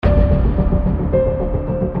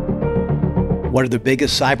What are the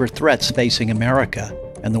biggest cyber threats facing America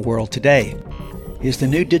and the world today? Is the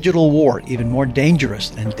new digital war even more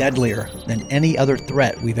dangerous and deadlier than any other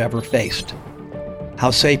threat we've ever faced? How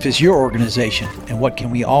safe is your organization, and what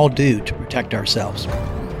can we all do to protect ourselves?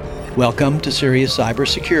 Welcome to Serious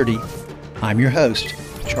Cybersecurity. I'm your host,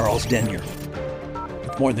 Charles Denyer.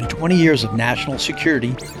 With more than 20 years of national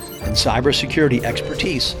security and cybersecurity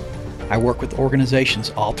expertise, I work with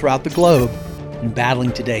organizations all throughout the globe in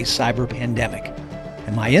battling today's cyber pandemic,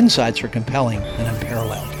 and my insights are compelling and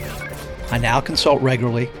unparalleled. I now consult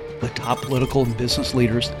regularly with top political and business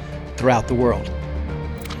leaders throughout the world.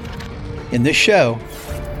 In this show,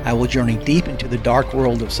 I will journey deep into the dark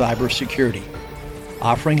world of cybersecurity,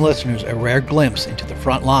 offering listeners a rare glimpse into the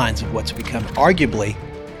front lines of what's become arguably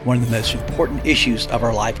one of the most important issues of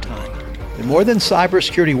our lifetime. But more than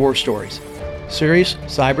cybersecurity war stories, Serious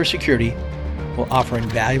Cybersecurity will offer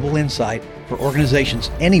invaluable insight for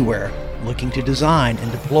organizations anywhere looking to design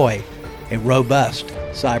and deploy a robust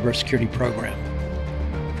cybersecurity program.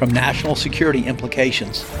 From national security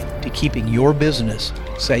implications to keeping your business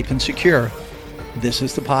safe and secure, this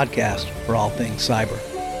is the podcast for all things cyber.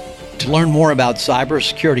 To learn more about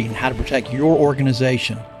cybersecurity and how to protect your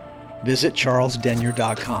organization, visit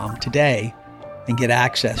charlesdenyer.com today and get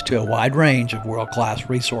access to a wide range of world-class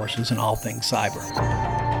resources in all things cyber.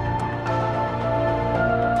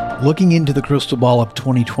 Looking into the crystal ball of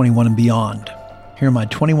 2021 and beyond, here are my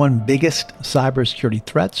 21 biggest cybersecurity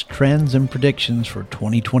threats, trends, and predictions for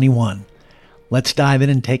 2021. Let's dive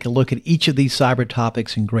in and take a look at each of these cyber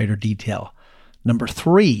topics in greater detail. Number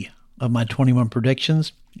 3 of my 21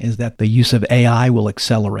 predictions is that the use of AI will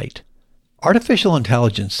accelerate. Artificial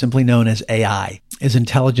intelligence, simply known as AI, is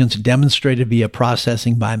intelligence demonstrated via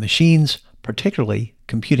processing by machines, particularly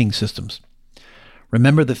computing systems.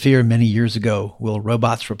 Remember the fear many years ago, will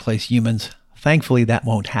robots replace humans? Thankfully, that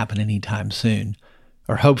won't happen anytime soon,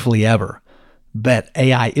 or hopefully ever. But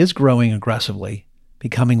AI is growing aggressively,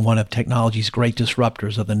 becoming one of technology's great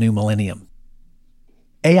disruptors of the new millennium.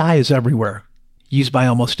 AI is everywhere, used by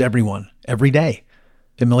almost everyone, every day.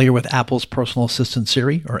 Familiar with Apple's personal assistant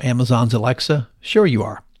Siri or Amazon's Alexa? Sure you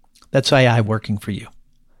are. That's AI working for you.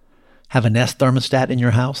 Have a Nest thermostat in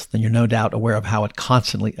your house? Then you're no doubt aware of how it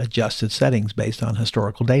constantly adjusts its settings based on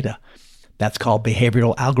historical data. That's called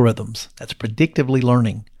behavioral algorithms. That's predictively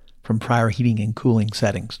learning from prior heating and cooling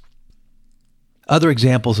settings. Other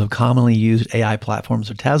examples of commonly used AI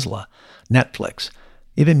platforms are Tesla, Netflix,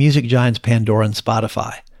 even music giants Pandora and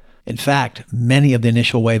Spotify. In fact, many of the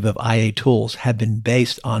initial wave of IA tools have been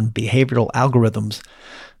based on behavioral algorithms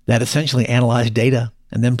that essentially analyze data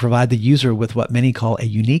and then provide the user with what many call a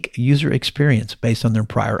unique user experience based on their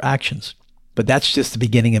prior actions. But that's just the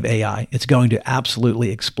beginning of AI. It's going to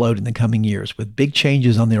absolutely explode in the coming years with big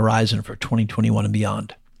changes on the horizon for 2021 and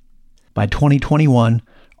beyond. By 2021,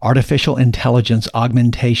 artificial intelligence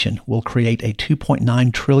augmentation will create a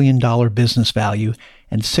 $2.9 trillion business value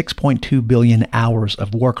and 6.2 billion hours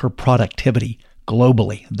of worker productivity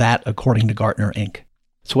globally, that according to Gartner, Inc.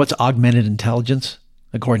 So what's augmented intelligence?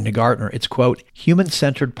 According to Gartner, it's, quote,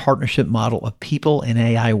 human-centered partnership model of people and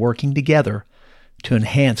AI working together to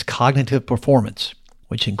enhance cognitive performance,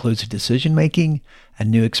 which includes decision-making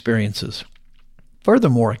and new experiences.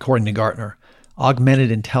 Furthermore, according to Gartner,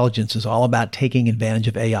 augmented intelligence is all about taking advantage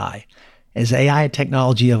of AI. As AI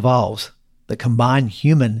technology evolves, the combined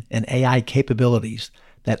human and AI capabilities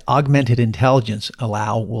that augmented intelligence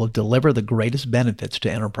allow will deliver the greatest benefits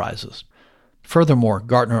to enterprises. Furthermore,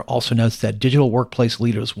 Gartner also notes that digital workplace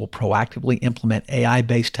leaders will proactively implement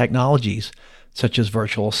AI-based technologies such as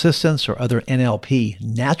virtual assistants or other NLP,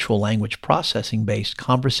 natural language processing-based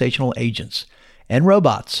conversational agents, and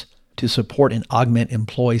robots to support and augment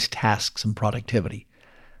employees' tasks and productivity.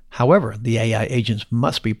 However, the AI agents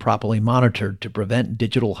must be properly monitored to prevent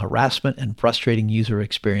digital harassment and frustrating user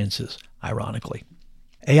experiences, ironically.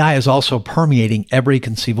 AI is also permeating every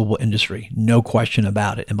conceivable industry, no question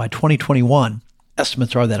about it. And by 2021,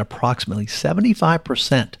 estimates are that approximately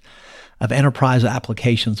 75% of enterprise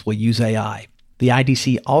applications will use AI. The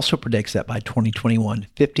IDC also predicts that by 2021,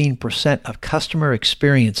 15% of customer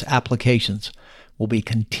experience applications will be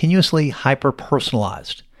continuously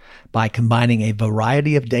hyper-personalized by combining a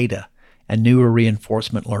variety of data and newer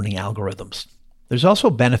reinforcement learning algorithms. There's also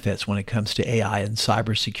benefits when it comes to AI and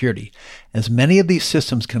cybersecurity, as many of these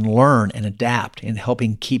systems can learn and adapt in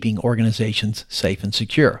helping keeping organizations safe and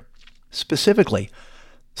secure. Specifically,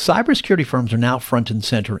 cybersecurity firms are now front and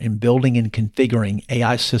center in building and configuring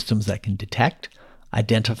AI systems that can detect,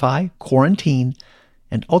 identify, quarantine,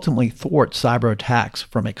 and ultimately thwart cyber attacks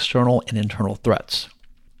from external and internal threats.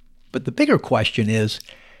 But the bigger question is,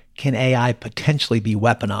 can AI potentially be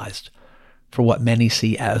weaponized? for what many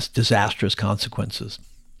see as disastrous consequences.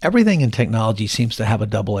 Everything in technology seems to have a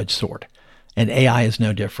double-edged sword, and AI is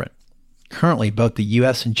no different. Currently, both the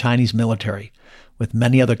U.S. and Chinese military, with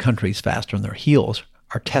many other countries fast on their heels,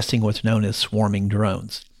 are testing what's known as swarming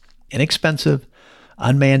drones. Inexpensive,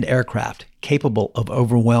 unmanned aircraft capable of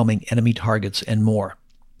overwhelming enemy targets and more.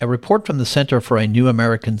 A report from the Center for a New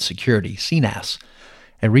American Security, CNAS,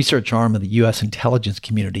 a research arm of the U.S. intelligence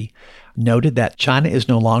community, noted that China is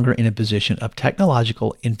no longer in a position of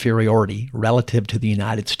technological inferiority relative to the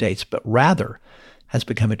United States, but rather has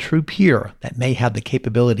become a true peer that may have the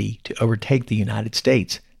capability to overtake the United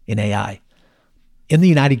States in AI. In the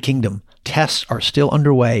United Kingdom, tests are still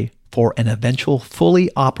underway for an eventual fully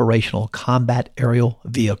operational combat aerial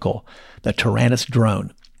vehicle, the Tyrannus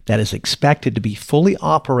drone, that is expected to be fully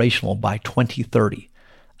operational by 2030,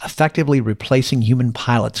 effectively replacing human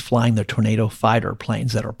pilots flying the Tornado fighter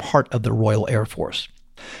planes that are part of the Royal Air Force.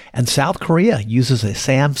 And South Korea uses a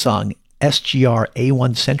Samsung SGR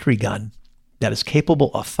A1 Sentry gun that is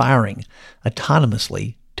capable of firing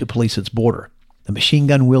autonomously to police its border. The machine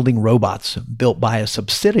gun-wielding robots, built by a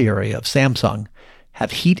subsidiary of Samsung,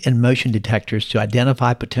 have heat and motion detectors to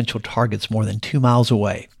identify potential targets more than 2 miles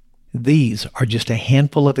away. These are just a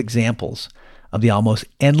handful of examples of the almost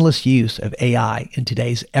endless use of AI in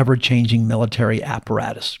today's ever-changing military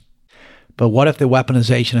apparatus. But what if the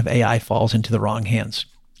weaponization of AI falls into the wrong hands?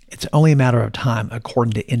 It's only a matter of time,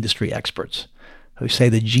 according to industry experts, who say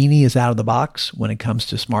the genie is out of the box when it comes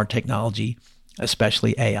to smart technology,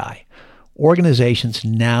 especially AI. Organizations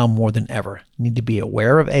now more than ever need to be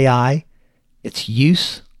aware of AI, its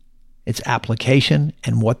use, its application,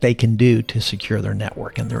 and what they can do to secure their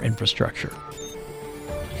network and their infrastructure.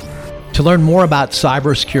 To learn more about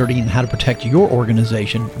cybersecurity and how to protect your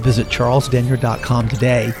organization, visit charlesdenyer.com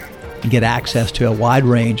today and get access to a wide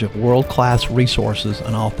range of world-class resources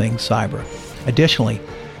on all things cyber. Additionally,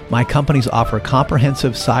 my companies offer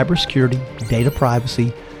comprehensive cybersecurity, data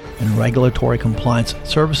privacy, and regulatory compliance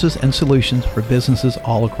services and solutions for businesses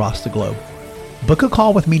all across the globe. Book a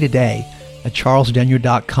call with me today at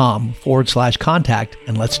charlesdenyer.com/contact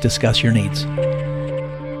and let's discuss your needs.